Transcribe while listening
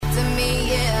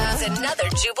is another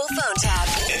Jubal phone tab.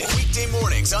 Weekday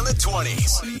mornings on the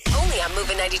 20s. Only on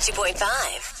Moving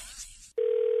 92.5.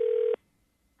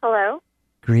 Hello?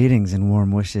 Greetings and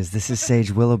warm wishes. This is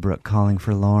Sage Willowbrook calling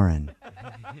for Lauren.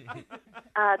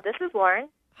 This is Lauren.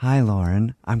 Hi,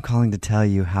 Lauren. I'm calling to tell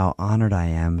you how honored I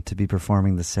am to be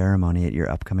performing the ceremony at your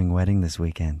upcoming wedding this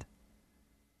weekend.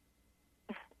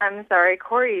 I'm sorry,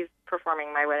 Corey's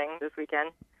performing my wedding this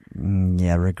weekend.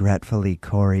 Yeah, regretfully,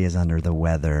 Corey is under the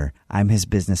weather. I'm his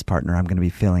business partner. I'm going to be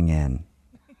filling in.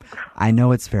 I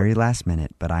know it's very last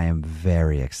minute, but I am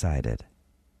very excited.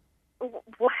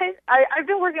 What? I've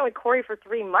been working with Corey for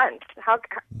 3 months. How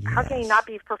can he not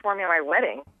be performing at my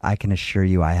wedding? I can assure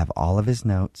you I have all of his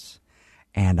notes,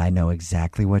 and I know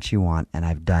exactly what you want, and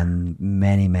I've done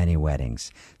many, many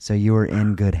weddings. So you are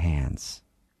in good hands.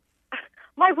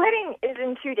 My wedding is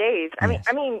in 2 days. Yes.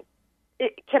 I mean,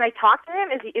 can I talk to him?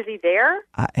 Is he there?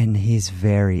 And he's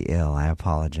very ill. I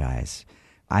apologize.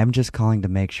 I'm just calling to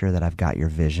make sure that I've got your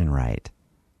vision right.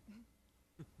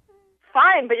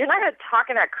 Fine, but you're not going to talk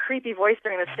in that creepy voice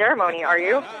during the ceremony, are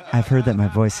you? I've heard that my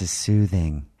voice is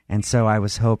soothing, and so I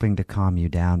was hoping to calm you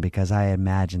down because I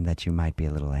imagined that you might be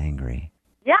a little angry.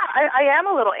 Yeah, I am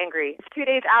a little angry. It's 2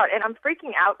 days out, and I'm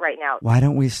freaking out right now. Why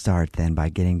don't we start then by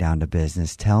getting down to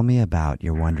business? Tell me about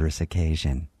your wondrous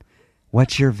occasion.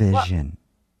 What's your vision?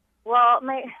 Well,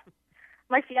 my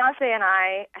fiance and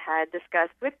I had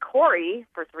discussed with Corey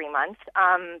for 3 months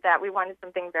that we wanted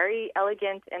something very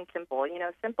elegant and simple. You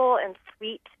know, simple and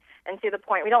sweet and to the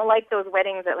point. We don't like those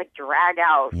weddings that drag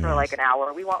out for an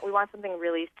hour. We want something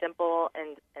really simple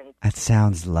and. That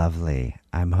sounds lovely.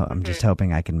 I'm just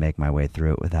hoping I can make my way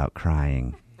through it without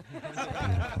crying. It's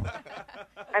beautiful.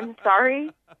 I'm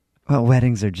sorry. Well,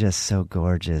 weddings are just so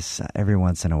gorgeous. Every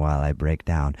once in a while I break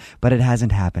down, but it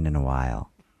hasn't happened in a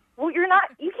while. Well, you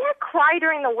can't cry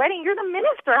during the wedding. You're the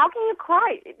minister. How can you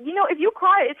cry? You know, if you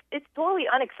cry, it's totally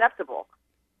unacceptable.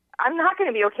 I'm not going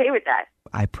to be okay with that.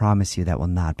 I promise you that will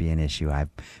not be an issue. I'm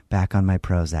back on my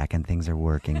Prozac and things are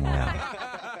working well.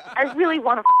 I really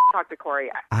want to talk to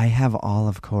Corey. I have all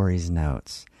of Corey's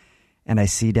notes, and I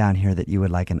see down here that you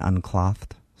would like an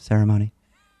unclothed ceremony.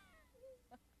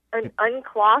 An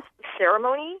unclothed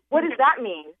ceremony? What does that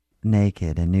mean?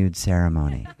 Naked, a nude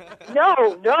ceremony.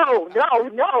 No,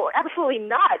 absolutely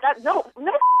not. No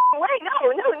way,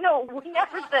 no. We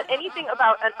never said anything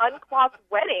about an unclothed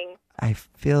wedding. I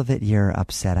feel that you're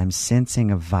upset. I'm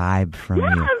sensing a vibe from you.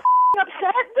 I'm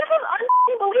upset. This is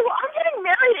unbelievable. I'm getting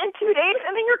married in 2 days,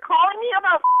 and then you're calling me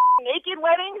about naked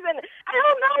weddings, and I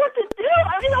don't know what to do.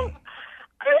 I mean,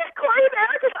 I need Corey there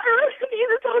because I really need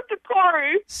to talk to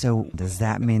Corey. So does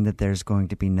that mean that there's going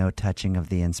to be no touching of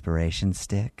the inspiration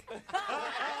stick? Touching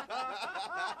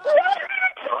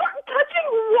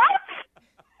what?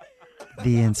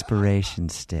 The inspiration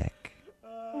stick.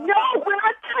 No, we're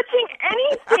not touching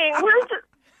anything. We're just...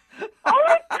 Oh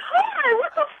my God,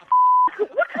 what the f***?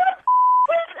 What kind of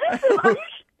f*** is this? Are you...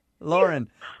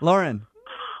 Lauren.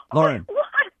 What?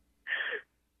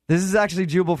 This is actually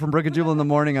Jubal from Brook and Jubal in the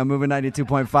Morning. I'm moving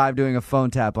 92.5 doing a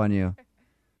phone tap on you.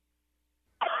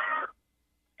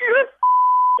 You're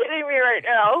kidding me right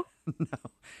now. No.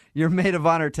 Your maid of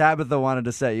honor, Tabitha, wanted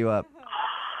to set you up.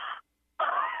 Oh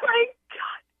my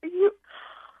God.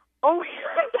 Oh my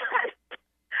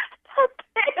God.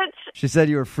 That bitch. She said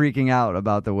you were freaking out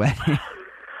about the wedding. Oh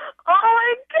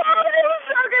my God. I was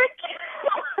so going to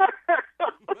kill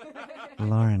her.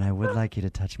 Lauren, I would like you to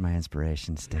touch my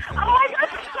inspiration stick. Oh my God.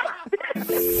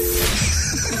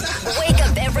 Wake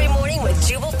up every morning with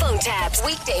Jubal phone tabs.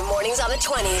 Weekday mornings on the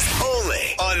 20s.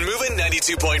 Only on Moving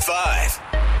 92.5.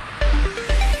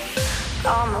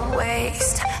 On my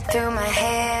waist, through my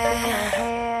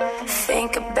hair.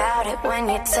 Think about it when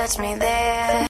you touch me there.